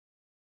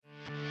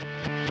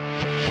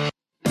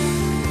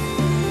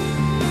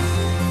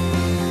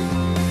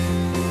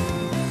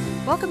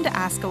Welcome to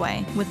Ask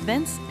Away with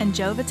Vince and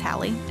Joe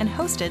Vitale and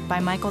hosted by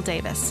Michael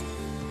Davis.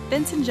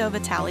 Vince and Joe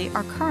Vitale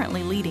are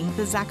currently leading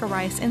the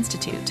Zacharias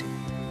Institute.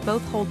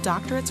 Both hold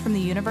doctorates from the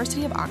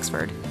University of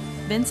Oxford,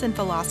 Vince in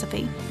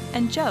philosophy,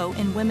 and Joe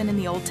in Women in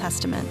the Old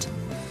Testament.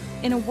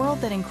 In a world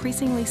that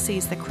increasingly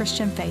sees the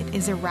Christian faith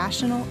as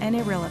irrational and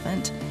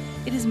irrelevant,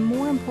 it is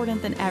more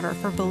important than ever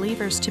for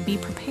believers to be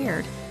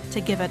prepared to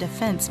give a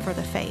defense for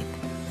the faith.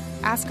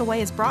 Ask Away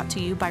is brought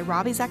to you by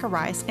Ravi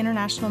Zacharias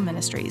International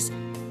Ministries.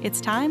 It's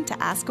time to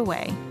ask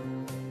away.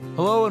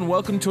 Hello and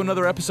welcome to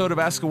another episode of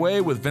Ask Away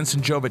with Vince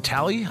and Joe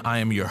Vitale. I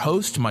am your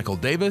host, Michael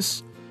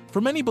Davis. For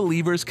many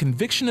believers,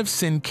 conviction of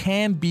sin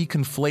can be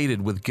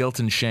conflated with guilt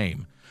and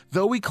shame.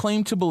 Though we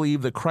claim to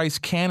believe that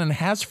Christ can and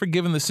has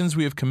forgiven the sins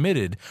we have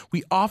committed,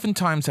 we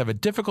oftentimes have a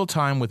difficult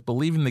time with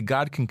believing that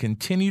God can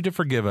continue to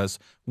forgive us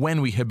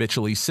when we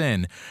habitually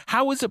sin.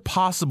 How is it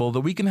possible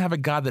that we can have a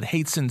God that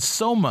hates sin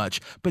so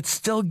much but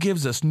still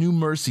gives us new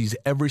mercies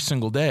every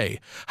single day?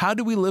 How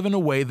do we live in a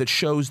way that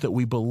shows that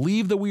we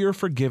believe that we are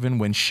forgiven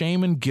when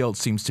shame and guilt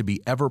seems to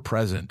be ever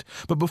present?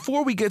 But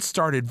before we get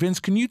started, Vince,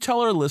 can you tell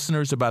our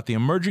listeners about the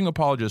Emerging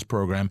Apologist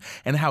program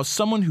and how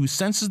someone who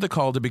senses the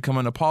call to become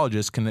an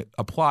apologist can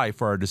apply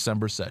for our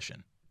December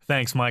session?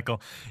 Thanks, Michael.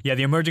 Yeah,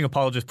 the Emerging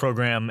Apologist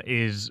program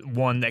is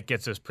one that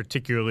gets us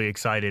particularly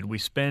excited. We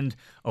spend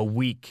a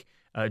week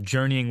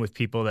journeying with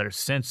people that are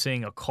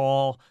sensing a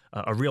call,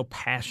 a real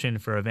passion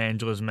for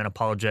evangelism and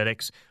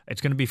apologetics.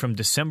 It's going to be from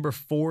December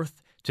 4th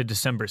to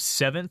December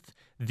 7th.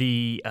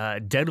 The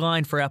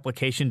deadline for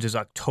applications is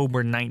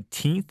October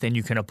 19th, and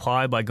you can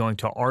apply by going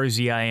to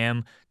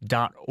rzim.org/EAP.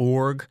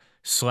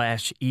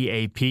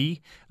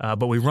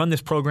 But we run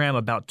this program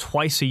about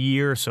twice a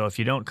year, so if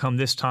you don't come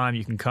this time,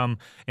 you can come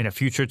in a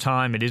future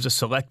time. It is a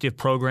selective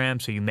program,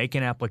 so you make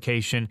an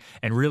application,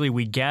 and really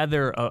we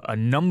gather a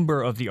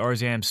number of the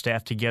RZIM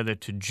staff together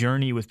to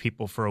journey with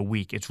people for a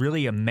week. It's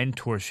really a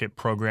mentorship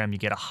program. You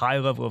get a high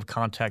level of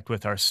contact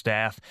with our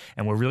staff,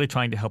 and we're really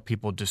trying to help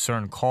people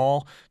discern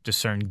call,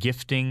 discern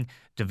gifting,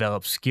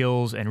 develop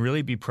skills, and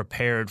really be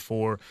prepared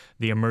for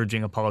the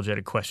emerging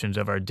apologetic questions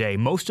of our day.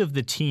 Most of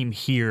the team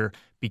here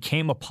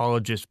became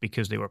apologists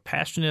because they were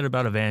passionate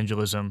about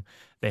evangelism.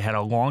 They had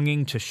a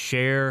longing to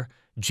share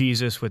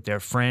Jesus with their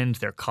friends,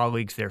 their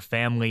colleagues, their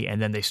family,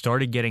 and then they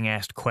started getting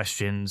asked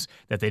questions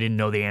that they didn't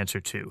know the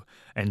answer to.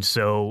 And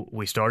so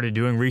we started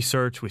doing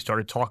research, we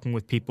started talking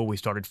with people, we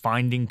started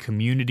finding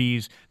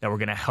communities that were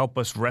going to help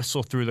us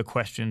wrestle through the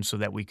questions so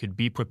that we could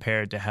be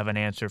prepared to have an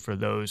answer for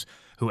those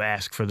who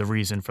ask for the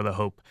reason for the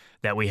hope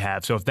that we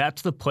have. So if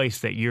that's the place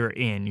that you're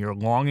in, you're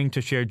longing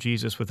to share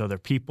Jesus with other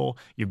people,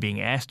 you're being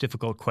asked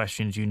difficult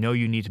questions, you know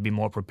you need to be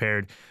more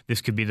prepared,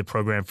 this could be the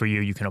program for you.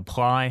 You can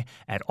apply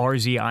at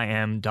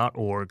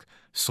rzim.org/EAP.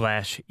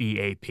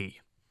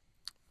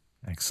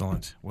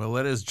 Excellent. Well,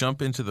 let us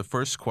jump into the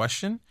first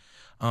question.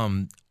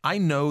 I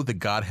know that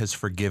God has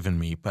forgiven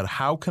me, but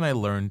how can I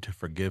learn to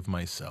forgive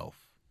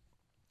myself?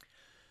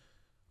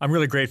 I'm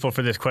really grateful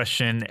for this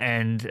question,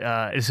 and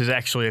this is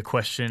actually a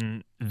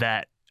question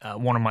that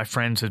one of my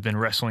friends has been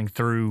wrestling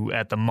through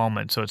at the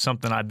moment. So it's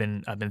something I've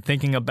been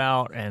thinking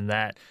about, and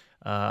that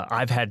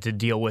I've had to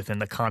deal with in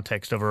the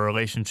context of a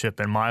relationship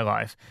in my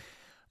life.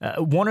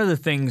 One of the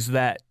things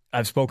that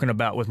I've spoken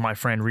about with my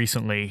friend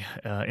recently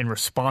in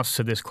response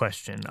to this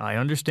question, I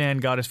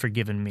understand God has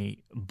forgiven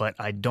me, but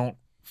I don't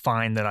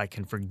find that I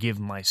can forgive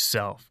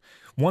myself.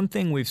 One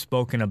thing we've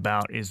spoken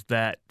about is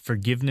that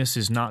forgiveness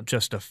is not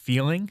just a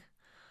feeling.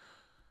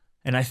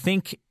 And I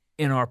think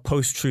in our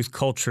post-truth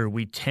culture,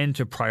 we tend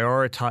to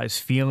prioritize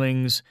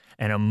feelings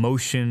and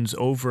emotions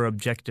over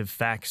objective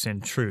facts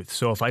and truth.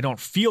 So if I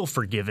don't feel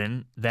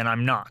forgiven, then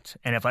I'm not.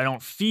 And if I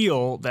don't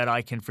feel that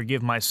I can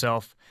forgive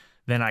myself,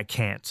 then I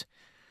can't.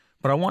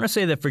 But I want to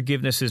say that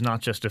forgiveness is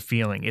not just a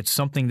feeling. It's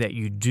something that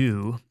you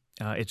do.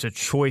 It's a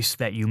choice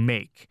that you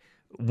make.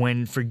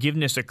 When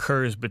forgiveness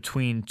occurs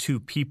between two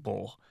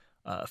people,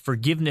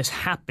 forgiveness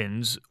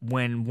happens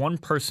when one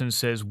person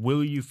says,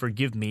 "Will you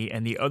forgive me?"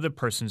 and the other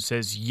person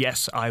says,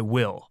 "Yes, I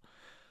will."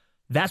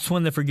 That's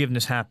when the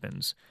forgiveness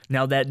happens.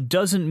 Now, that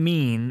doesn't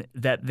mean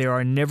that there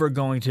are never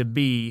going to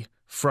be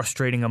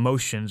frustrating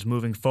emotions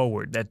moving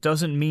forward. That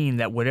doesn't mean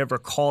that whatever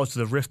caused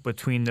the rift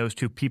between those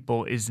two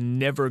people is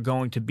never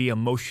going to be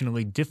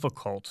emotionally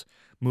difficult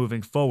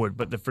moving forward.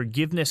 But the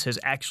forgiveness has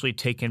actually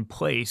taken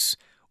place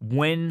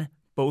when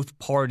both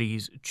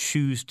parties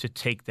choose to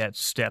take that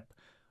step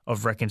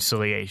of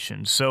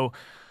reconciliation. So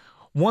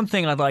one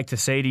thing I'd like to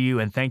say to you,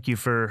 and thank you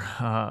for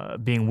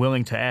being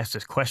willing to ask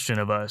this question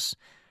of us,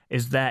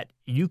 is that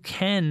you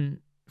can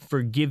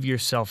forgive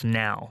yourself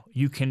now.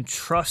 You can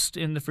trust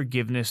in the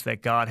forgiveness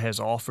that God has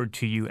offered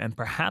to you, and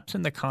perhaps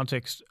in the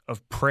context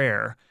of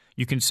prayer,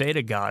 you can say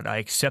to God, "I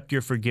accept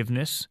your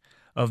forgiveness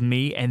of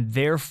me, and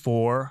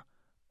therefore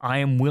I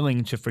am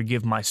willing to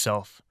forgive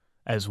myself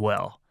as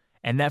well."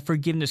 And that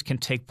forgiveness can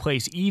take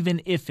place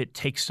even if it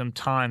takes some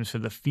time for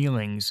the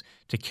feelings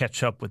to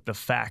catch up with the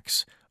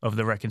facts of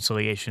the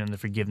reconciliation and the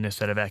forgiveness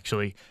that have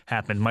actually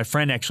happened. My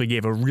friend actually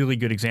gave a really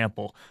good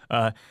example.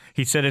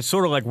 He said it's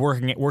sort of like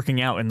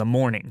working out in the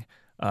morning.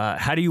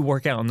 How do you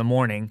work out in the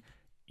morning?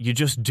 you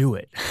just do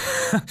it.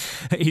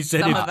 He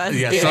said, Some of us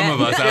Yeah, do some it.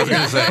 of us. I was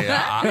going to say,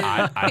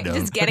 I don't.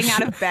 Just getting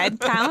out of bed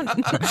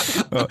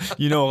count. well,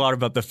 you know a lot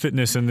about the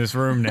fitness in this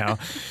room now.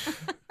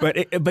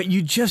 But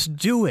you just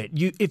do it.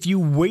 If you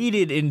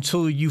waited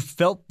until you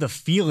felt the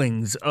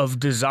feelings of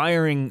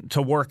desiring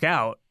to work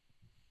out,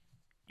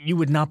 you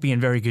would not be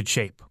in very good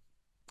shape,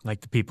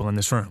 like the people in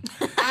this room.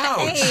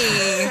 Ouch.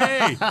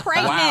 Hey,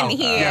 pregnant Wow.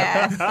 here.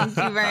 Yeah. Thank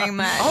you very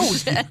much. Oh.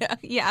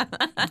 Yeah.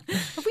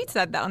 Have we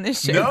said that on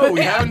this show? No,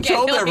 we haven't Okay,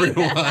 told like-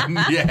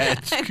 everyone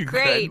yet.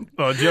 Great.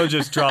 Well, Joe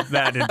just dropped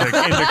that into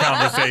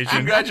conversation.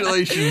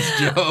 Congratulations,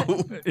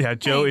 Joe. Yeah,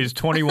 Joe is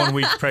 21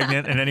 weeks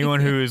pregnant, and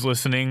anyone who is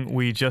listening,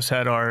 we just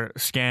had our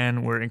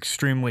scan. We're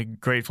extremely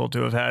grateful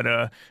to have had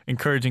a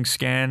encouraging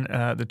scan,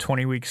 the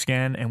 20-week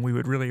scan, and we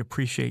would really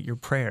appreciate your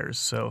prayers.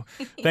 So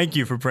thank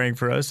you for praying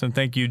for us, and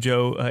thank you,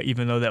 Joe,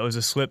 even though that was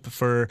a slip,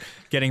 for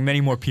getting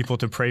many more people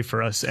to pray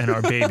for us and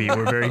our baby.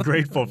 We're very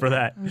grateful for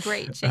that.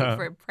 Great shape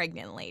for a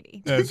pregnant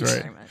lady. That's Thank you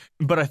right. very much.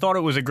 But I thought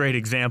it was a great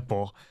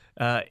example.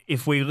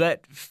 If we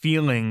let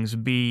feelings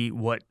be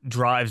what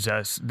drives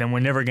us, then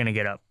we're never going to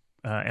get up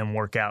and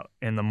work out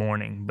in the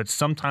morning. But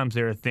sometimes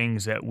there are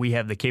things that we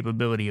have the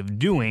capability of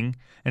doing,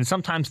 and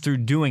sometimes through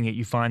doing it,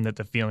 you find that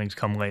the feelings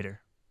come later.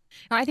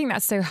 I think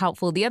that's so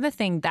helpful. The other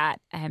thing that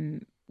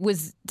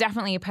was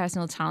definitely a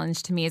personal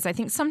challenge to me is I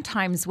think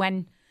sometimes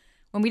when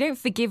we don't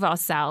forgive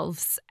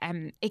ourselves,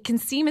 it can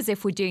seem as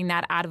if we're doing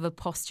that out of a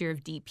posture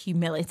of deep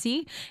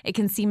humility. It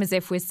can seem as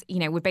if we're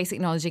basically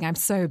acknowledging, I'm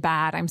so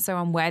bad, I'm so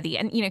unworthy.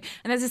 And, and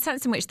there's a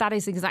sense in which that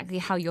is exactly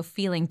how you're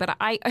feeling. But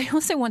I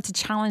also want to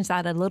challenge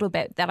that a little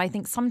bit, that I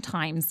think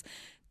sometimes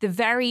the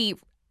very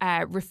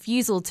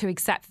refusal to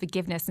accept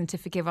forgiveness and to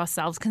forgive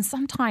ourselves can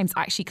sometimes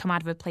actually come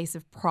out of a place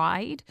of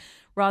pride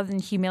rather than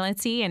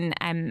humility. And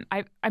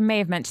I may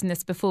have mentioned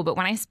this before, but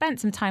when I spent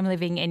some time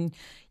living in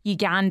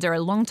Uganda a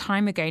long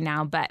time ago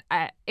now, but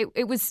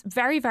it was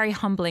very, very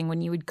humbling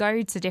when you would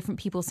go to different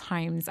people's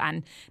homes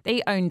and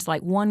they owned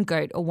like one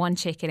goat or one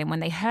chicken. And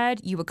when they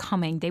heard you were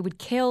coming, they would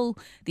kill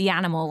the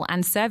animal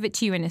and serve it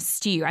to you in a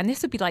stew. And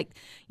this would be like,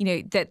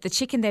 the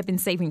chicken they'd been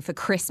saving for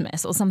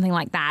Christmas or something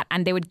like that.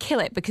 And they would kill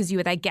it because you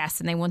were their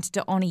guest and they wanted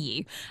to honor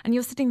you. And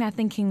you're sitting there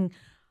thinking,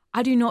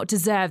 I do not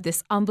deserve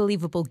this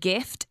unbelievable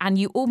gift, and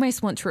you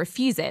almost want to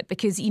refuse it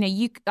because,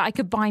 I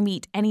could buy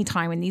meat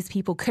anytime and these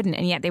people couldn't,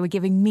 and yet they were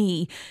giving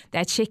me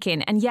their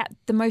chicken. And yet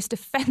the most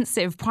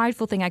offensive,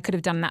 prideful thing I could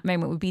have done in that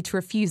moment would be to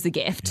refuse the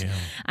gift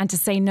and to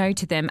say no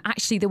to them.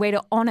 Actually, the way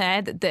to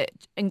honor the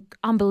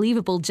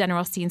unbelievable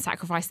generosity and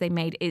sacrifice they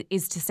made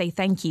is to say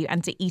thank you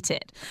and to eat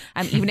it,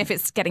 even if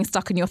it's getting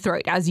stuck in your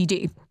throat as you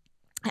do.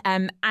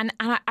 And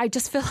I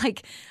just feel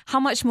like how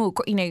much more,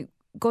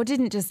 God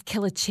didn't just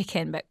kill a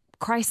chicken, but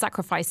Christ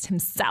sacrificed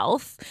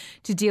himself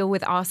to deal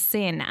with our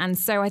sin. And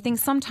so I think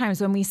sometimes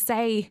when we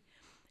say,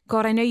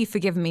 God, I know you've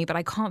forgiven me, but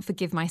I can't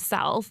forgive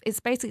myself, it's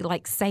basically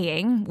like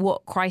saying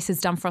what Christ has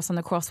done for us on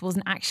the cross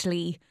wasn't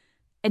actually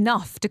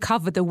enough to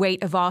cover the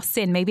weight of our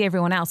sin. Maybe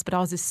everyone else, but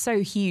ours is so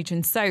huge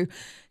and so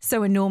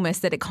enormous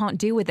that it can't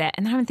deal with it.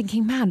 And then I'm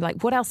thinking, man,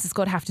 like what else does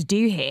God have to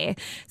do here?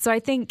 So I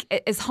think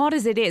as hard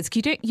as it is,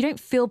 you don't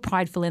feel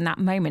prideful in that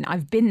moment.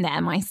 I've been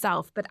there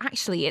myself, but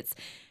actually it's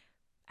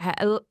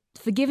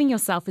forgiving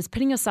yourself is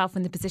putting yourself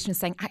in the position of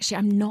saying, actually,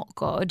 I'm not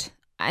God,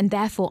 and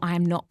therefore I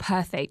am not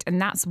perfect.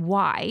 And that's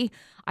why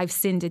I've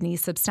sinned in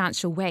these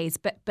substantial ways.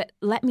 But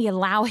let me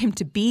allow him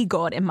to be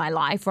God in my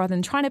life rather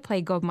than trying to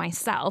play God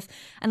myself,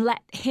 and let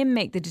him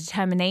make the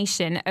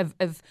determination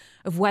of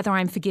whether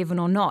I'm forgiven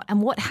or not.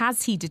 And what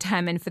has he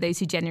determined for those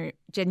who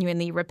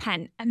genuinely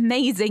repent?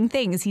 Amazing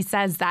things. He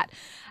says that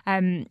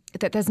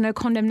there's no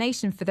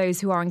condemnation for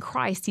those who are in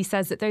Christ. He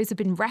says that those who have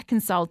been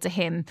reconciled to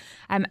him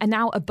are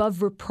now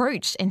above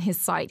reproach in his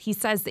sight. He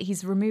says that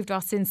he's removed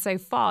our sins so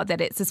far that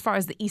it's as far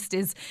as the east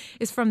is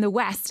from the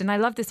west. And I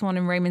love this one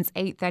in Romans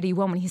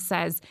 8:31 when he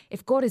says,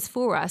 if God is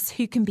for us,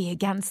 who can be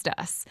against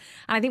us?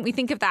 And I think we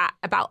think of that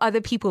about other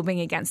people being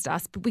against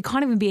us, but we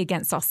can't even be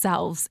against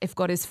ourselves if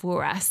God is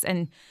for us.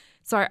 And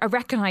so I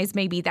recognize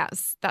maybe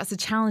that's a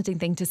challenging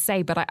thing to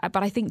say, but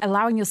I think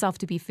allowing yourself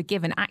to be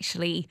forgiven,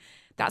 actually,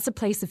 that's a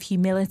place of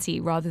humility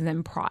rather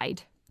than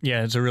pride.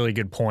 Yeah, it's a really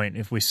good point.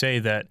 If we say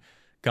that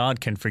God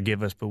can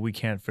forgive us, but we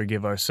can't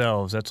forgive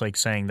ourselves, that's like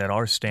saying that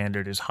our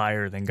standard is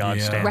higher than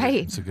God's standard.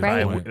 Right, That's a good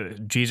right. point.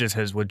 What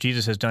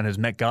Jesus has done has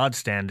met God's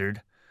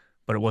standard,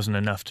 but it wasn't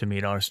enough to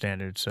meet our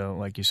standard. So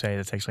like you say,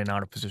 that's actually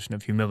not a position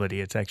of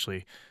humility. It's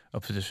actually a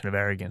position of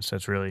arrogance.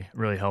 That's really,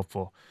 really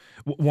helpful.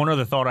 One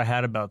other thought I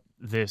had about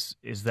this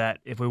is that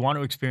if we want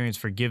to experience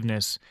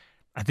forgiveness,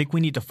 I think we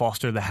need to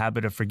foster the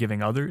habit of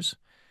forgiving others.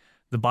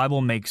 The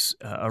Bible makes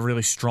a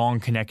really strong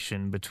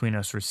connection between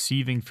us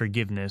receiving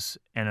forgiveness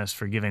and us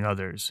forgiving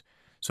others.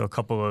 So a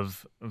couple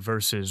of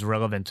verses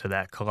relevant to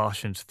that: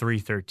 Colossians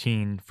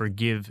 3:13,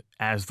 forgive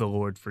as the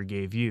Lord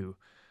forgave you.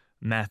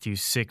 Matthew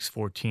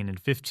 6:14 and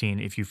 15,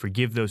 if you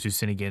forgive those who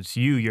sin against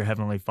you, your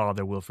heavenly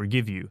Father will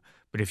forgive you.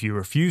 But if you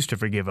refuse to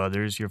forgive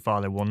others, your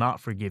Father will not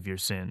forgive your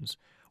sins.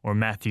 Or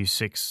Matthew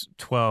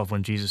 6:12,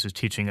 when Jesus is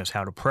teaching us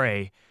how to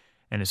pray,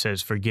 And it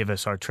says, forgive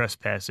us our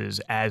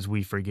trespasses as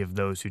we forgive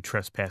those who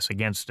trespass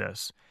against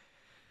us.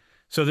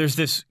 So there's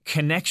this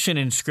connection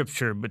in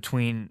Scripture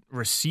between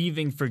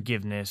receiving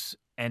forgiveness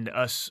and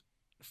us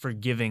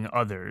forgiving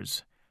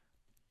others.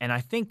 And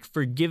I think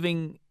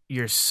forgiving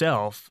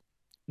yourself,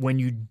 when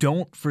you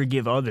don't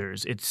forgive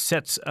others, it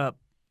sets up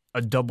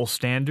a double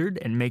standard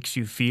and makes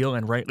you feel,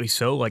 and rightly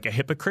so, like a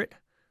hypocrite.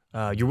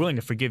 You're willing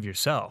to forgive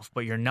yourself,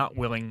 but you're not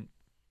willing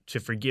to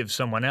forgive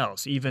someone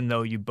else, even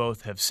though you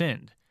both have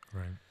sinned.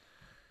 Right.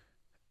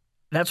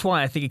 That's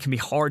why I think it can be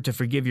hard to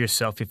forgive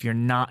yourself if you're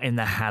not in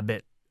the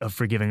habit of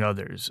forgiving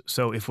others.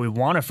 So if we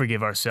want to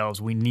forgive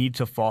ourselves, we need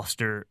to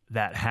foster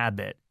that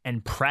habit.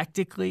 And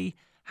practically,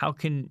 how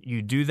can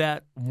you do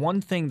that?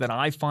 One thing that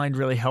I find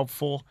really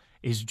helpful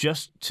is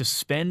just to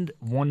spend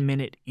 1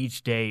 minute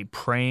each day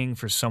praying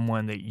for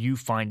someone that you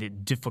find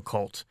it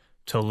difficult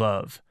to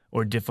love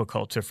or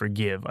difficult to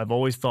forgive. I've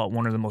always thought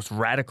one of the most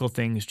radical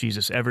things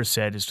Jesus ever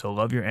said is to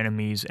love your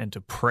enemies and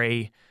to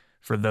pray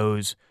for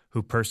those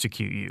who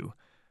persecute you.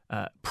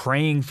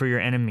 Praying for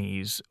your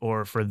enemies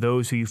or for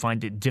those who you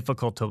find it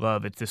difficult to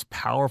love, it's this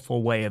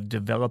powerful way of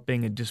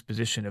developing a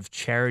disposition of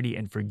charity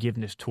and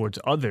forgiveness towards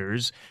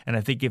others. And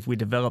I think if we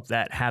develop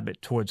that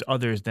habit towards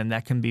others, then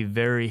that can be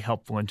very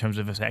helpful in terms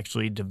of us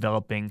actually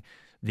developing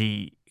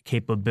the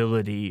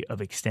capability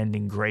of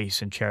extending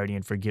grace and charity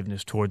and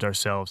forgiveness towards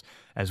ourselves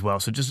as well.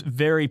 So just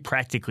very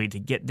practically, to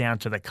get down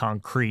to the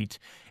concrete,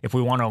 if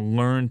we want to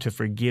learn to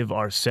forgive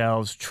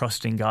ourselves,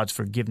 trusting God's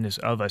forgiveness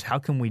of us, how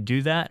can we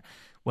do that?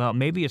 Well,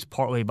 maybe it's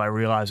partly by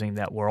realizing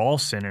that we're all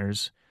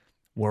sinners,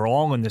 we're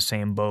all in the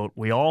same boat,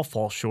 we all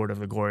fall short of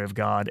the glory of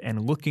God,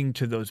 and looking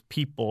to those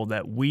people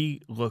that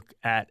we look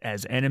at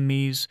as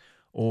enemies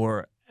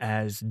or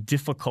as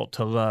difficult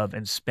to love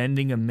and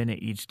spending a minute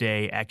each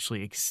day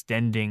actually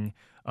extending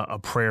a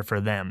prayer for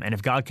them. And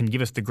if God can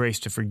give us the grace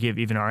to forgive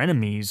even our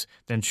enemies,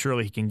 then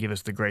surely He can give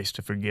us the grace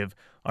to forgive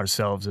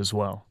ourselves as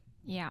well.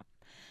 Yeah.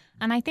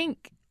 And I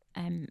think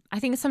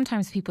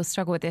sometimes people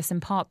struggle with this in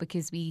part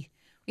because we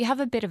have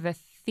a bit of a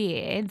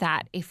fear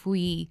that if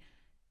we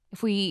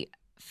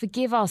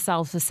forgive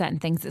ourselves for certain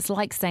things, it's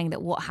like saying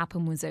that what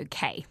happened was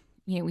okay.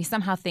 You know, we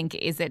somehow think,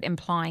 is it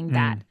implying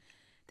that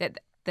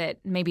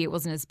maybe it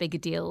wasn't as big a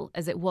deal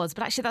as it was.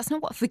 But actually, that's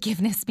not what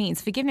forgiveness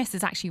means. Forgiveness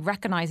is actually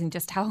recognizing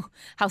just how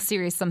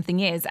serious something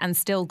is and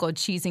still God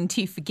choosing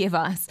to forgive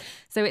us.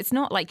 So it's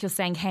not like you're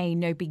saying, hey,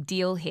 no big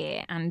deal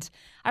here. And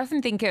I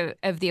often think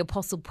of the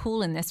Apostle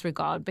Paul in this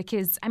regard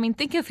because, I mean,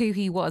 think of who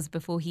he was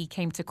before he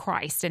came to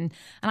Christ and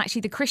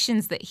actually the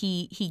Christians that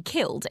he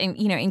killed, and,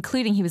 you know,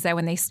 including he was there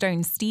when they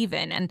stoned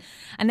Stephen. And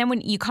then when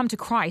you come to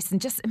Christ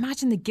and just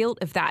imagine the guilt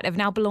of that, of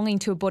now belonging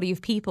to a body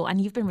of people and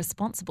you've been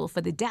responsible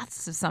for the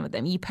deaths of some of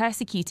them. You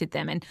persecuted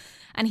them.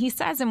 And he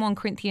says in 1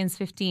 Corinthians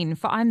 15,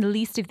 for I'm the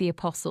least of the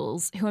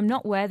apostles who am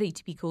not worthy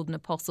to be called an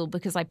apostle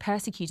because I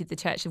persecuted the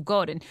church of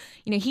God. And,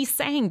 you know, he's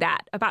saying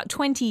that about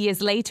 20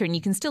 years later, and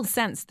you can still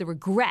sense the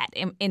regret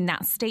in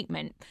that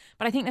statement.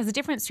 But I think there's a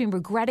difference between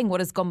regretting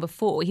what has gone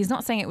before. He's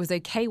not saying it was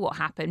okay what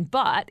happened,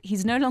 but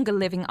he's no longer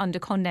living under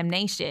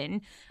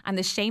condemnation and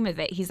the shame of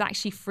it. He's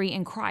actually free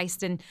in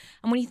Christ. And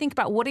when you think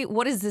about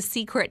what is the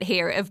secret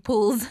here of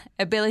Paul's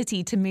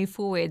ability to move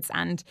forwards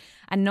and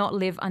not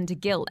live under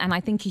guilt, and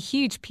I think a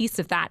huge piece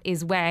of that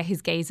is where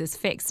his gaze is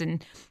fixed.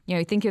 And, you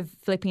know, think of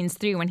Philippians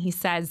 3 when he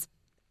says,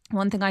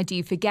 one thing I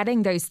do,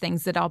 forgetting those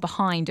things that are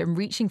behind and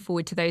reaching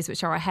forward to those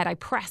which are ahead, I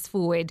press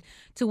forward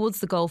towards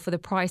the goal for the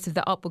prize of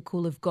the upward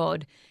call of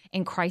God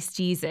in Christ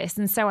Jesus.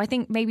 And so I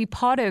think maybe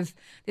part of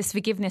this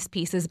forgiveness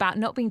piece is about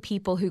not being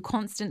people who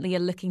constantly are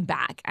looking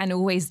back and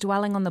always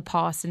dwelling on the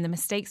past and the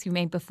mistakes we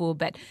made before,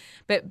 but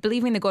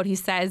believing the God who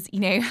says,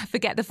 you know,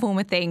 forget the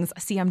former things,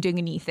 see, I'm doing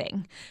a new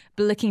thing.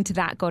 But looking to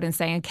that God and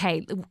saying,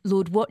 okay,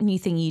 Lord, what new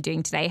thing are you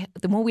doing today?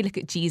 The more we look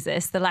at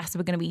Jesus, the less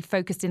we're going to be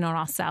focused in on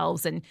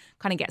ourselves and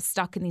kind of get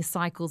stuck in these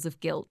cycles of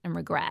guilt and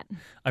regret.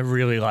 I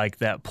really like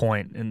that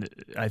point, and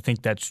I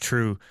think that's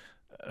true.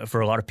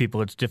 For a lot of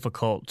people, it's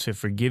difficult to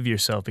forgive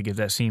yourself because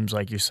that seems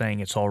like you're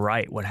saying it's all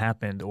right what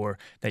happened, or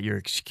that you're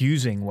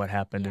excusing what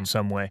happened in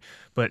some way.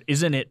 But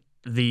isn't it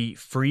the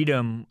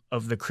freedom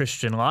of the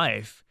Christian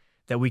life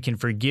that we can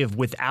forgive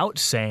without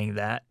saying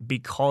that,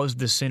 because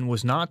the sin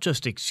was not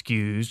just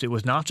excused, it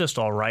was not just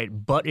all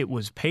right, but it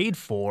was paid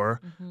for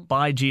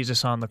by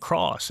Jesus on the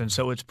cross. And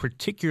so it's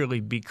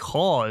particularly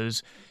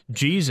because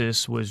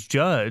Jesus was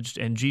judged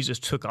and Jesus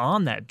took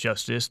on that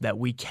justice that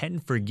we can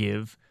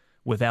forgive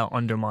without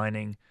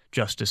undermining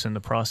justice in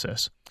the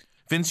process.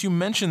 Vince, you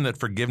mentioned that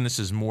forgiveness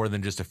is more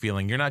than just a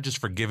feeling. You're not just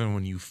forgiven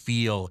when you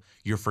feel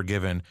you're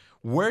forgiven.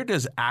 Where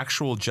does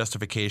actual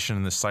justification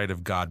in the sight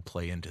of God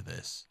play into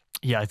this?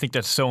 Yeah, I think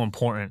that's so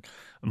important,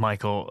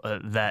 Michael,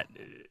 that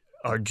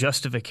our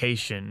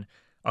justification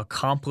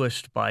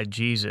accomplished by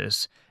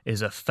Jesus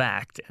is a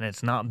fact, and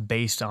it's not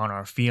based on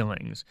our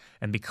feelings.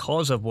 And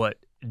because of what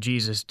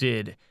Jesus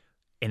did,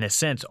 in a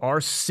sense, our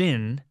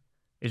sin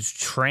is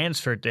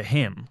transferred to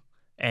Him,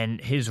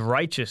 and His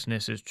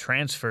righteousness is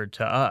transferred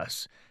to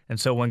us. And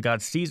so when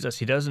God sees us,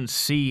 He doesn't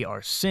see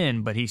our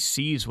sin, but He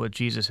sees what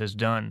Jesus has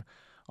done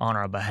on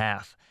our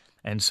behalf.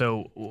 And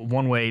so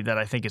one way that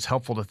I think is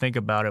helpful to think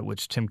about it,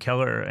 which Tim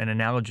Keller, an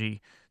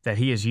analogy that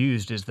he has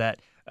used, is that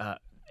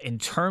in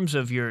terms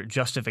of your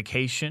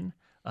justification,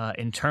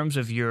 in terms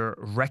of your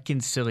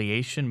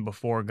reconciliation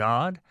before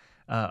God,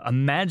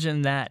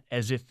 imagine that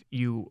as if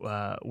you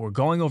were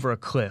going over a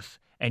cliff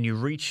and you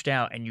reached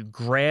out and you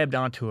grabbed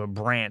onto a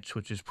branch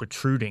which is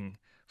protruding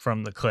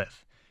from the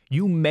cliff.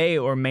 You may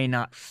or may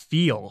not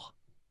feel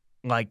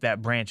like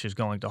that branch is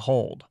going to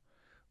hold,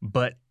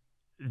 but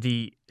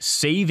the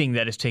saving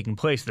that is taking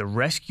place, the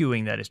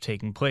rescuing that is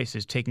taking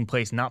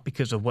place not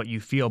because of what you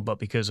feel, but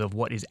because of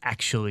what is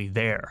actually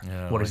there.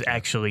 What is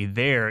actually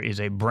there is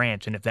a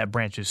branch, and if that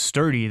branch is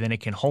sturdy, then it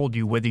can hold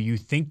you whether you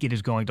think it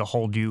is going to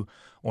hold you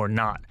or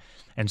not.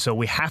 And so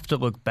we have to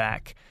look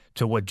back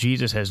to what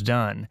Jesus has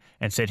done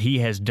and said he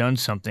has done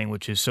something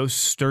which is so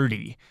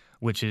sturdy,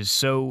 which is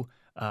so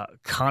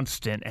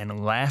constant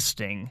and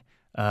lasting,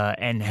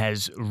 and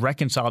has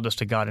reconciled us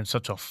to God in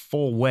such a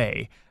full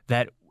way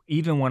that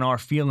even when our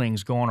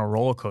feelings go on a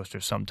roller coaster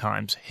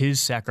sometimes,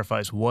 his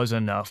sacrifice was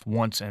enough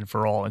once and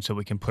for all, and so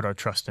we can put our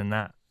trust in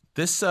that.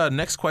 This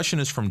next question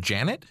is from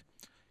Janet.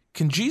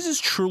 Can Jesus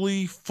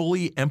truly,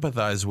 fully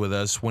empathize with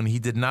us when he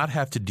did not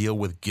have to deal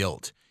with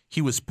guilt?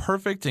 He was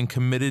perfect and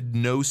committed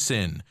no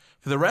sin.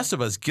 For the rest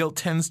of us, guilt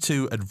tends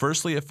to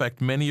adversely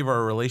affect many of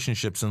our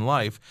relationships in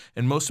life,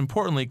 and most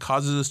importantly,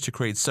 causes us to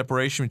create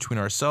separation between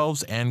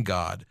ourselves and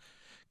God.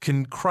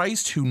 Can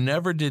Christ, who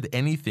never did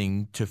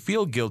anything to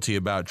feel guilty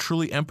about,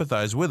 truly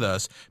empathize with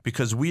us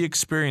because we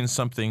experience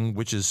something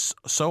which is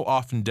so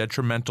often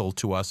detrimental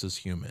to us as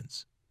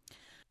humans?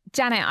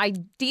 Janet, I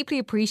deeply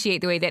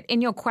appreciate the way that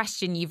in your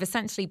question, you've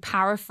essentially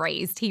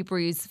paraphrased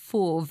Hebrews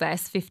 4,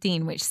 verse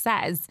 15, which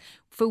says,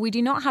 "For we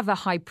do not have a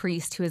high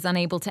priest who is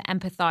unable to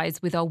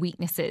empathize with our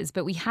weaknesses,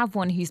 but we have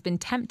one who's been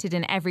tempted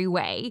in every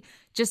way,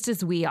 just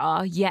as we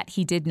are, yet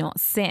he did not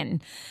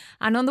sin."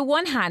 And on the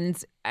one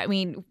hand, I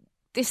mean,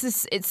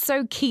 it's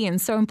so key and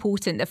so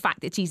important, the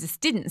fact that Jesus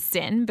didn't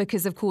sin,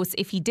 because of course,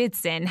 if he did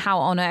sin, how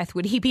on earth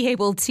would he be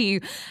able to,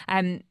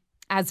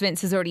 as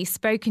Vince has already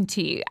spoken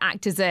to,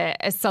 act as a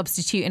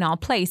substitute in our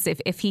place?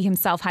 If he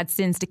himself had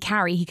sins to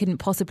carry, he couldn't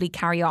possibly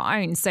carry our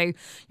own. So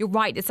you're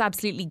right, it's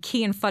absolutely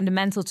key and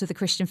fundamental to the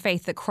Christian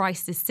faith that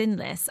Christ is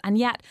sinless. And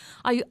yet,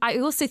 I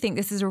also think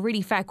this is a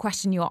really fair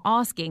question you're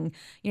asking.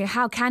 You know,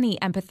 how can he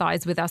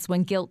empathize with us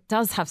when guilt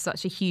does have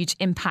such a huge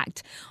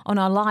impact on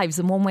our lives?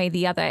 And one way or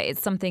the other,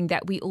 it's something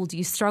that we all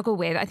do struggle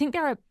with. I think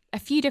there are a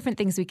few different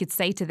things we could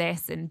say to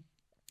this, and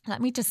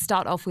let me just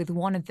start off with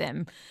one of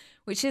them,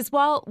 which is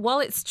while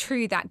it's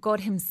true that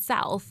God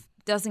himself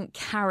doesn't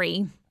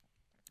carry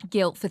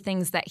guilt for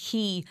things that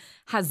he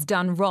has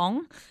done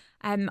wrong,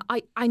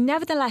 I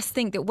nevertheless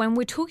think that when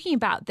we're talking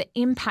about the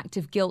impact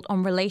of guilt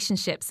on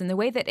relationships and the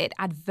way that it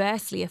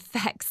adversely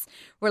affects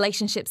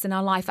relationships in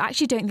our life, I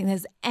actually don't think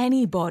there's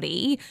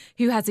anybody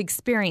who has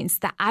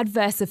experienced the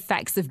adverse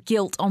effects of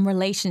guilt on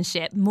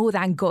relationship more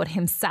than God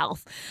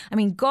himself. I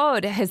mean,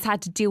 God has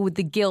had to deal with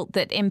the guilt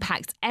that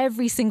impacts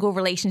every single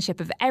relationship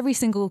of every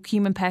single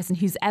human person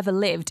who's ever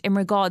lived in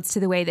regards to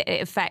the way that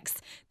it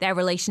affects their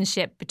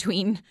relationship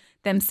between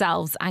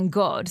themselves and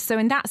God. So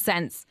in that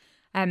sense,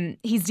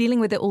 he's dealing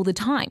with it all the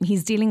time.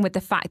 He's dealing with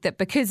the fact that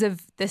because of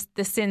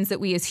the sins that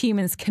we as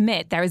humans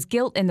commit, there is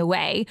guilt in the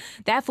way.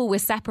 Therefore, we're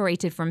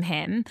separated from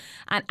him.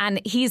 And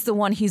he's the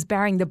one who's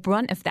bearing the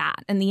brunt of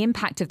that and the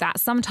impact of that.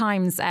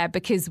 Sometimes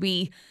because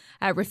we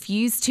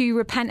refuse to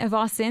repent of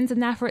our sins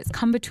and therefore it's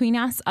come between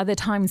us. Other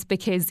times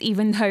because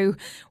even though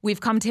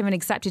we've come to him and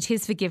accepted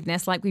his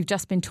forgiveness, like we've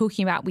just been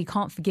talking about, we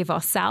can't forgive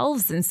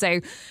ourselves. And so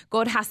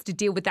God has to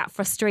deal with that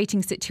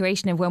frustrating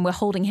situation of when we're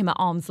holding him at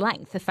arm's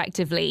length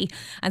effectively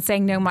and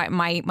saying, no,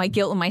 my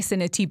guilt and my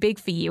sin are too big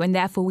for you. And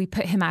therefore we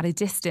put him at a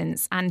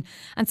distance. And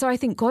so I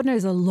think God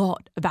knows a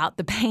lot about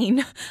the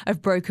pain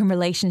of broken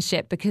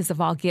relationship because of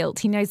our guilt.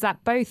 He knows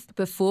that both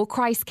before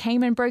Christ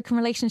came in broken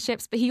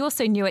relationships, but he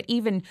also knew it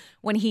even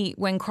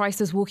when Christ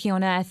was walking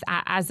on earth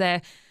as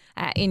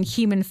in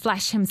human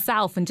flesh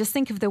himself. And just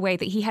think of the way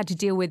that he had to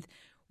deal with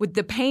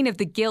the pain of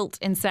the guilt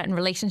in certain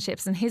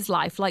relationships in his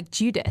life, like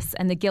Judas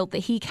and the guilt that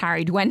he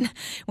carried when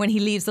he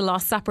leaves the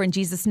Last Supper and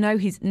Jesus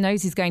knows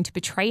he's going to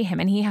betray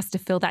him. And he has to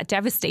feel that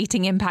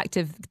devastating impact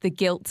of the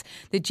guilt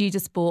that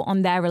Judas bore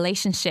on their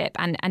relationship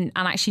and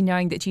actually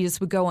knowing that Jesus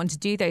would go on to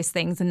do those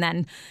things and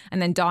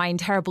then die in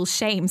terrible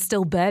shame,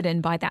 still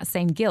burdened by that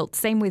same guilt.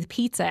 Same with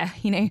Peter,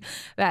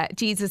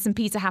 Jesus and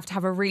Peter have to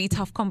have a really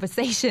tough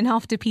conversation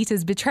after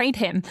Peter's betrayed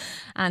him.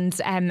 And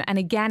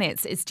again,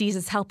 it's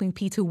Jesus helping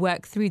Peter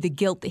work through the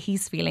guilt that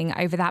he's feeling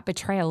over that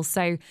betrayal.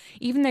 So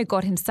even though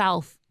God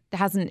himself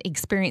hasn't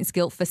experienced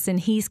guilt for sin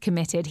he's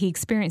committed, he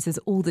experiences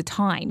all the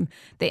time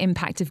the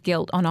impact of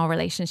guilt on our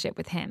relationship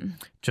with him.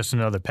 Just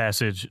another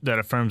passage that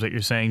affirms what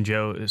you're saying,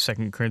 Joe,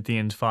 2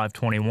 Corinthians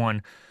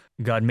 5:21.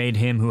 God made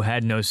him who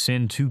had no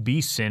sin to be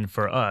sin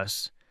for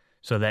us,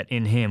 so that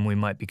in him we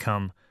might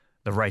become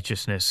the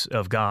righteousness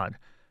of God.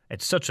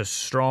 It's such a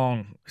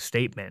strong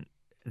statement,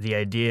 the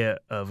idea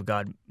of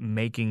God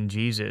making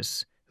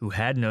Jesus, who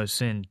had no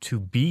sin, to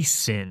be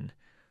sin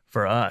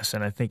for us.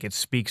 And I think it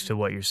speaks to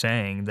what you're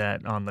saying,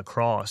 that on the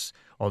cross,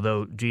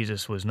 although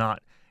Jesus was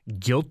not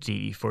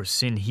guilty for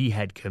sin he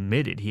had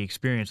committed, he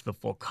experienced the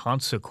full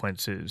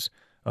consequences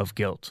of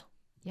guilt.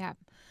 Yeah,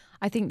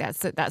 I think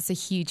that's a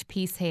huge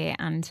piece here.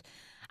 And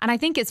I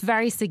think it's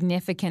very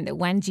significant that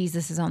when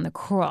Jesus is on the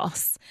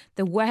cross,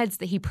 the words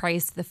that he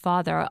prays to the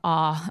Father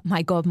are,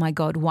 my God,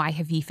 why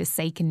have ye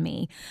forsaken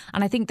me?"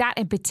 And I think that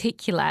in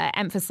particular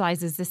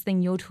emphasizes this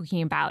thing you're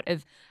talking about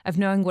of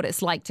knowing what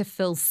it's like to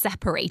feel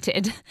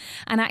separated.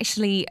 And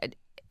actually,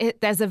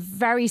 there's a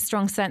very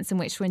strong sense in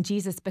which when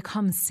Jesus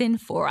becomes sin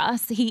for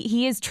us,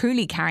 he is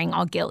truly carrying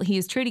our guilt. He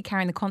is truly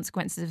carrying the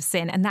consequences of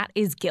sin, and that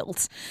is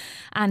guilt.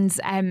 And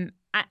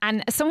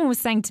someone was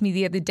saying to me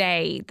the other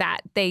day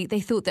that they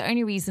thought the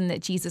only reason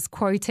that Jesus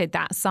quoted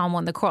that psalm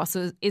on the cross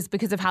is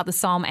because of how the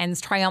psalm ends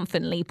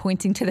triumphantly,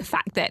 pointing to the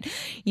fact that,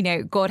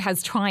 God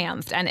has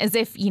triumphed. And as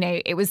if,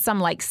 it was some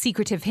like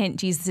secretive hint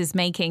Jesus is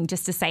making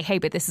just to say, hey,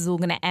 but this is all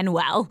going to end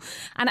well.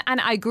 And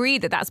I agree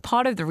that that's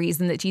part of the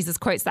reason that Jesus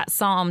quotes that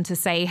psalm, to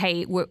say,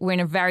 hey, we're in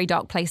a very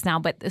dark place now,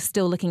 but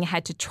still looking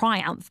ahead to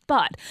triumph.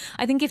 But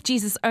I think if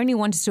Jesus only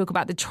wanted to talk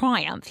about the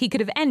triumph, he could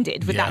have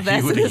ended with that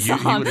verse of the psalm.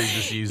 He would have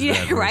just used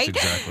that verse, right?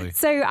 Exactly.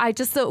 So I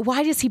just thought,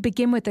 why does he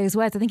begin with those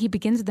words? I think he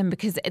begins with them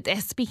because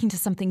they're speaking to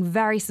something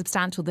very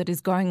substantial that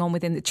is going on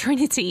within the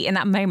Trinity in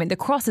that moment. The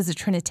cross is a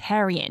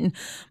Trinitarian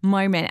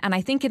moment. And I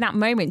think in that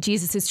moment,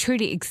 Jesus is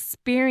truly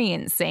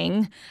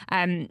experiencing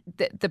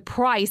the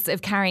price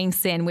of carrying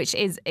sin, which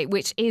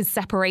is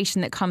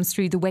separation that comes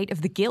through the weight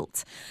of the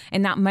guilt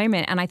in that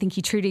moment. And I think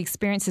he truly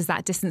experiences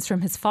that distance from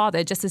his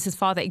Father, just as his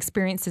Father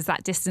experiences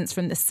that distance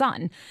from the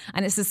Son.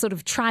 And it's a sort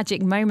of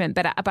tragic moment.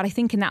 But I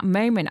think in that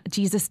moment,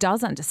 Jesus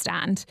does understand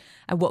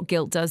what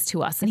guilt does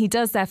to us. And he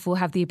does therefore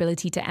have the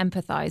ability to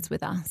empathize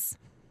with us.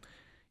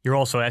 You're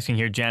also asking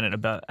here, Janet,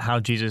 about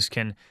how Jesus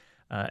can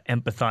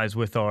empathize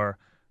with our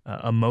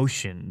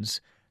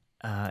emotions,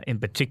 in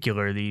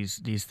particular,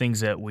 these things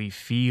that we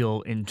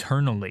feel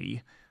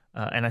internally.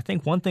 And I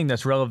think one thing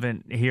that's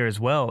relevant here as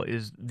well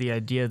is the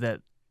idea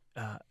that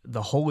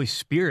the Holy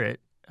Spirit,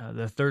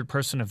 the third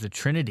person of the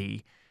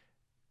Trinity,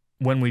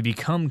 when we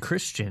become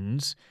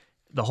Christians,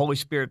 the Holy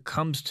Spirit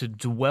comes to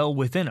dwell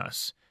within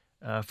us.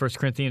 1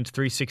 Corinthians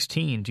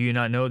 3:16, do you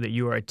not know that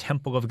you are a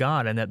temple of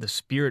God and that the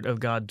Spirit of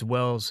God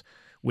dwells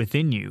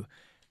within you?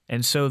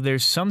 And so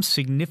there's some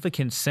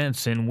significant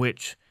sense in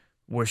which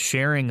we're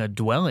sharing a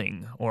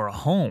dwelling or a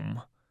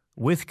home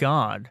with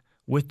God,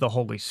 with the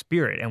Holy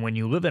Spirit. And when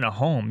you live in a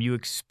home, you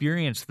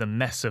experience the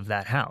mess of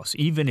that house,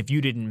 even if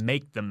you didn't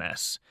make the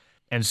mess.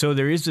 And so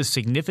there is a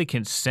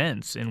significant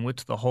sense in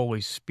which the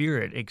Holy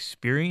Spirit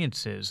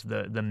experiences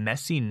the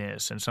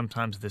messiness and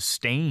sometimes the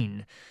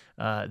stain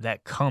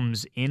that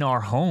comes in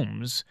our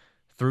homes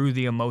through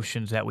the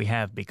emotions that we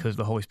have, because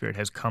the Holy Spirit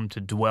has come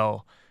to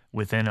dwell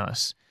within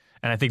us.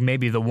 And I think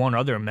maybe the one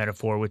other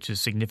metaphor which is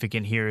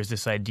significant here is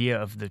this idea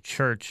of the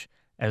church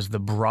as the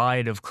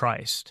bride of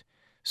Christ.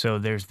 So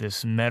there's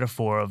this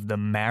metaphor of the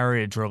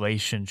marriage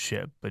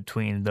relationship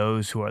between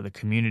those who are the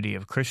community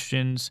of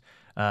Christians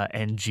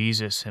and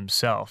Jesus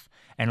himself.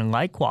 And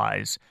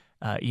likewise,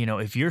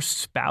 if your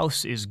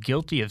spouse is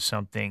guilty of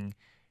something,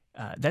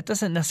 that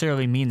doesn't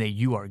necessarily mean that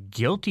you are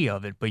guilty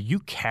of it, but you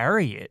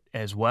carry it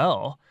as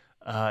well.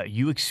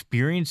 You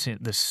experience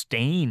the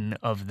stain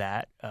of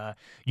that.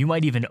 You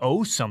might even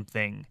owe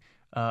something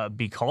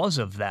because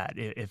of that.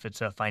 If it's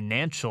a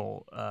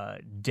financial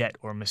debt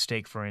or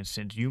mistake, for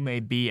instance, you may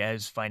be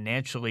as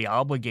financially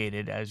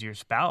obligated as your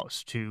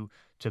spouse to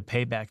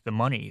pay back the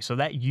money. So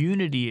that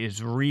unity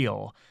is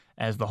real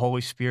as the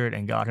Holy Spirit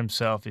and God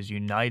himself is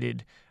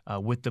united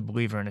with the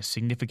believer in a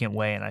significant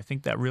way. And I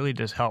think that really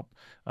does help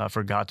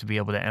for God to be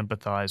able to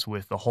empathize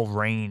with the whole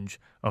range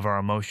of our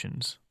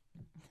emotions.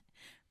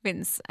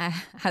 Vince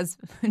has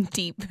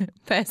deep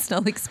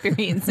personal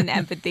experience and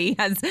empathy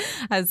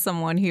as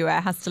someone who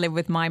has to live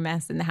with my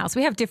mess in the house.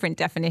 We have different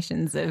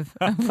definitions of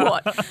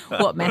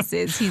what mess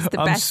is. He's the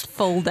best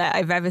folder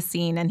I've ever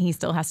seen, and he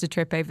still has to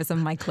trip over some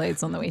of my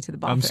clothes on the way to the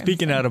bathroom. I'm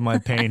speaking out of my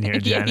pain here,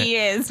 Janet. He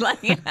is.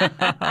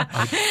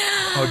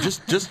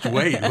 Just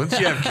wait. Once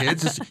you have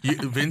kids,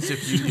 Vince,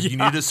 if you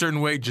need a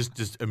certain way,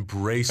 just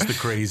embrace the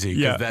crazy,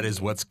 because that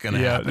is what's going to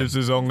happen. Yeah, this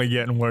is only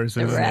getting worse.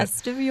 The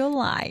rest of your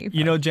life.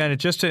 Janet,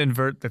 just to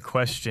invert the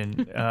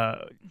question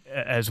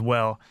as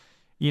well,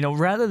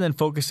 rather than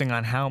focusing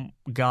on how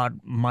God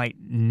might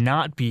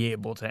not be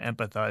able to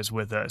empathize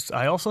with us,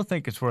 I also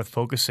think it's worth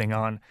focusing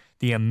on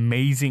the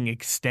amazing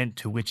extent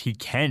to which he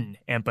can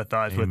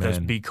empathize with us,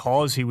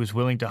 because he was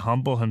willing to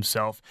humble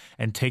himself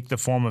and take the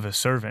form of a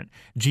servant.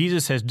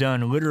 Jesus has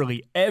done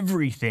literally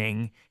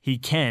everything he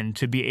can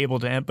to be able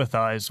to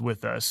empathize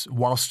with us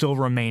while still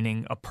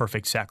remaining a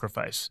perfect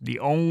sacrifice, the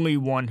only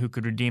one who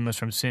could redeem us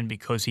from sin,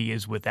 because he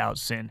is without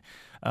sin.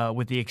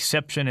 With the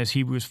exception, as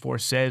Hebrews 4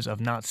 says,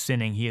 of not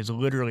sinning, he has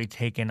literally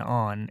taken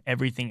on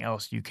everything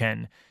else you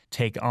can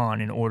take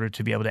on in order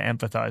to be able to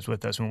empathize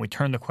with us. When we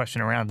turn the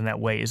question around in that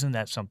way, isn't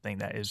that something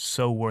that is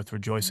so worth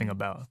rejoicing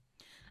about?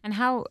 And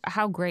how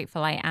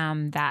grateful I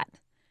am that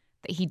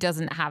he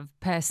doesn't have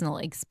personal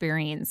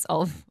experience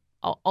of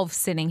of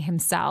sinning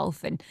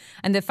himself,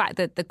 and the fact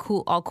that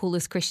our call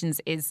as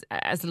Christians is,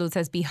 as the Lord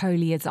says, be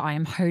holy as I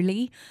am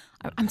holy.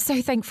 I'm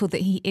so thankful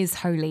that he is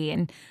holy.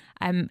 And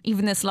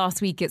even this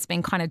last week, it's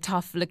been kind of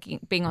tough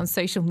being on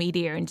social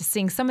media and just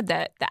seeing some of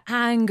the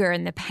anger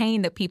and the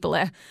pain that people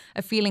are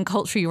feeling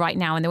culturally right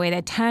now, and the way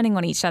they're turning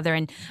on each other,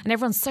 and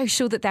everyone's so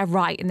sure that they're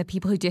right and the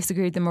people who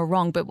disagree with them are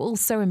wrong, but we're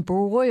also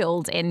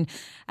embroiled in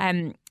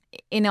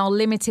our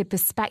limited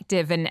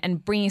perspective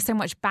and bringing so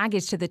much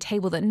baggage to the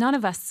table that none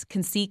of us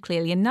can see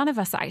clearly, and none of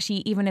us are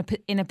actually even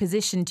in a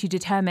position to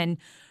determine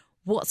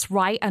what's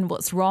right and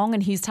what's wrong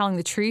and who's telling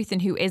the truth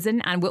and who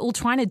isn't. And we're all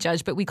trying to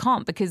judge, but we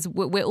can't, because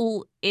we're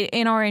all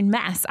in our own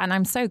mess. And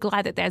I'm so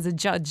glad that there's a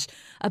judge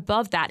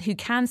above that who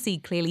can see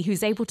clearly,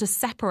 who's able to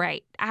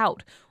separate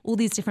out all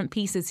these different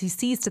pieces, who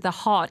sees to the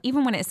heart,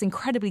 even when it's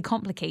incredibly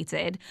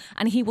complicated,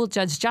 and he will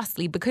judge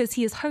justly because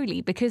he is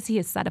holy, because he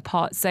is set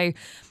apart. So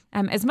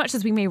as much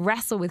as we may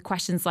wrestle with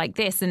questions like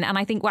this, and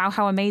I think, wow,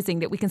 how amazing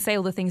that we can say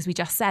all the things we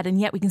just said,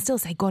 and yet we can still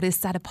say God is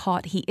set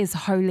apart, he is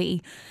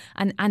holy,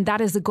 and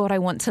that is the God I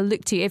want to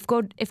look to. If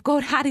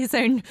God had his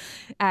own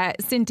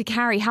sin to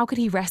carry, how could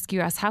he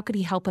rescue us? How could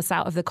he help us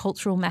out of the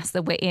cultural mess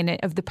that we're in,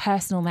 of the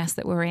personal mess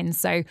that we're in?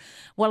 So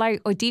while I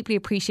deeply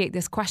appreciate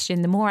this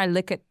question, the more I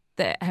look at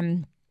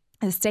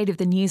the state of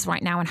the news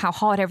right now and how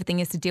hard everything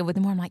is to deal with,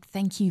 the more I'm like,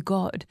 thank you,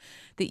 God,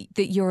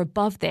 that you're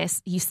above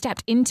this. You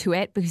stepped into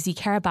it because you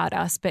care about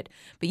us, but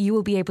you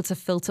will be able to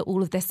filter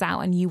all of this out,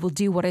 and you will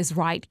do what is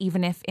right,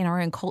 even if in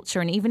our own culture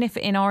and even if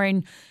in our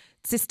own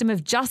system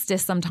of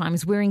justice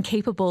sometimes we're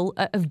incapable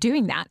of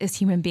doing that as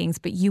human beings.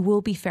 But you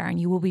will be fair and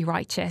you will be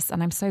righteous,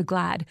 and I'm so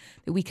glad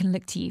that we can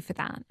look to you for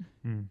that.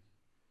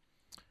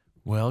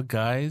 Well,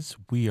 guys,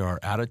 we are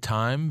out of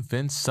time.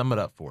 Vince, sum it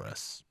up for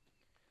us.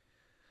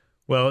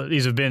 Well,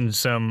 these have been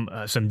some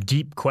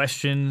deep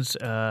questions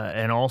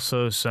and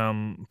also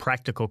some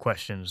practical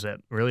questions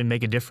that really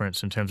make a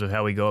difference in terms of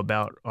how we go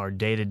about our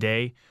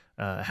day-to-day,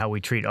 how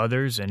we treat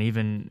others, and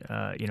even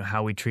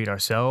how we treat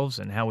ourselves,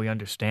 and how we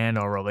understand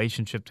our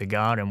relationship to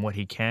God and what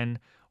he can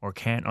or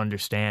can't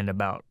understand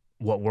about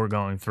what we're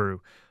going through.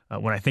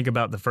 When I think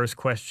about the first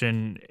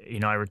question,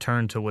 I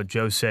return to what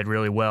Joe said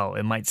really well.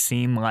 It might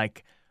seem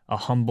like a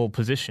humble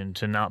position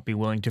to not be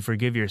willing to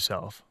forgive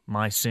yourself.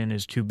 My sin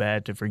is too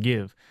bad to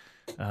forgive.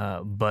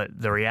 But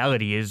the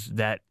reality is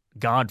that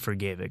God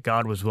forgave it.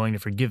 God was willing to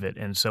forgive it.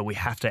 And so we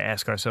have to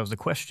ask ourselves the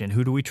question,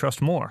 who do we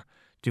trust more?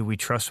 Do we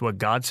trust what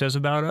God says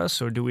about us,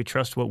 or do we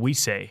trust what we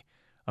say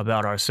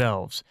about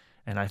ourselves?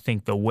 And I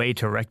think the way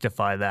to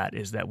rectify that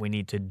is that we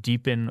need to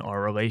deepen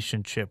our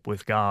relationship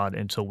with God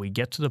until we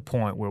get to the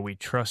point where we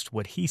trust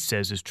what he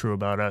says is true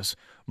about us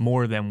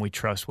more than we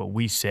trust what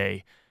we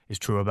say is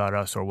true about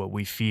us or what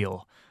we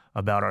feel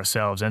about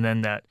ourselves. And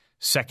then that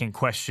second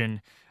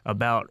question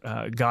about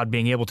God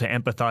being able to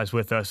empathize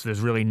with us,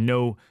 there's really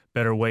no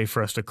better way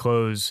for us to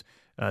close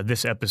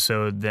this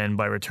episode than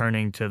by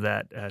returning to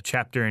that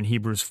chapter in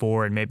Hebrews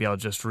 4, and maybe I'll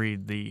just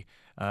read the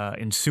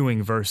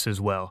ensuing verse as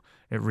well.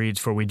 It reads,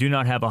 "For we do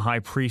not have a high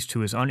priest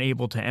who is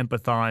unable to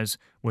empathize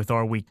with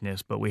our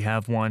weakness, but we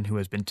have one who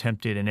has been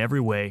tempted in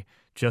every way,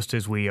 just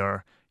as we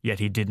are, yet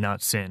he did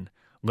not sin.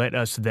 Let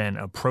us then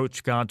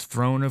approach God's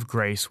throne of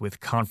grace with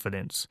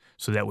confidence,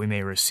 so that we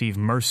may receive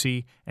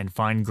mercy and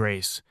find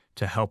grace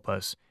to help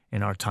us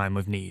in our time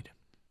of need."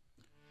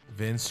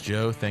 Vince,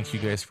 Joe, thank you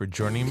guys for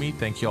joining me.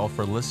 Thank you all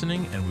for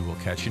listening, and we will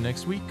catch you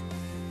next week.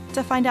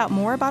 To find out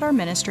more about our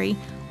ministry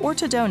or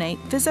to donate,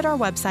 visit our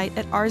website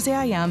at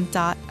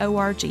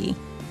rzim.org.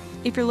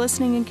 If you're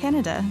listening in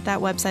Canada, that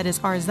website is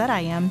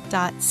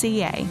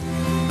rzim.ca.